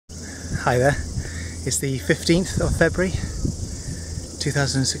Hi there. It's the 15th of February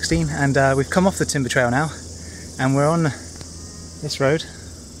 2016 and we've come off the timber trail now and we're on this road.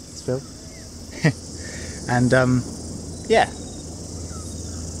 It's Phil. And yeah,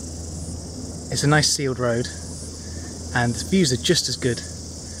 it's a nice sealed road and the views are just as good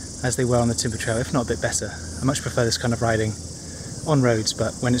as they were on the timber trail, if not a bit better. I much prefer this kind of riding on roads,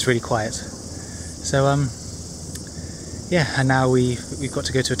 but when it's really quiet. So yeah, and now we've got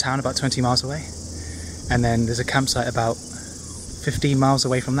to go to a town about 20 miles away, and then there's a campsite about 15 miles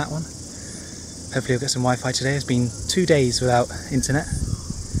away from that one. Hopefully I'll get some Wi-Fi today. It's been 2 days without internet,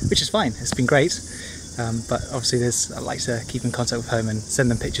 which is fine, it's been great, but obviously I like to keep in contact with home and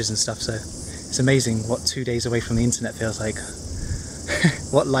send them pictures and stuff, so it's amazing what 2 days away from the internet feels like.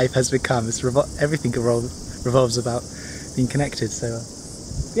 What life has become. Everything revolves about being connected, so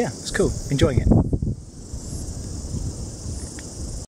yeah, it's cool, enjoying it.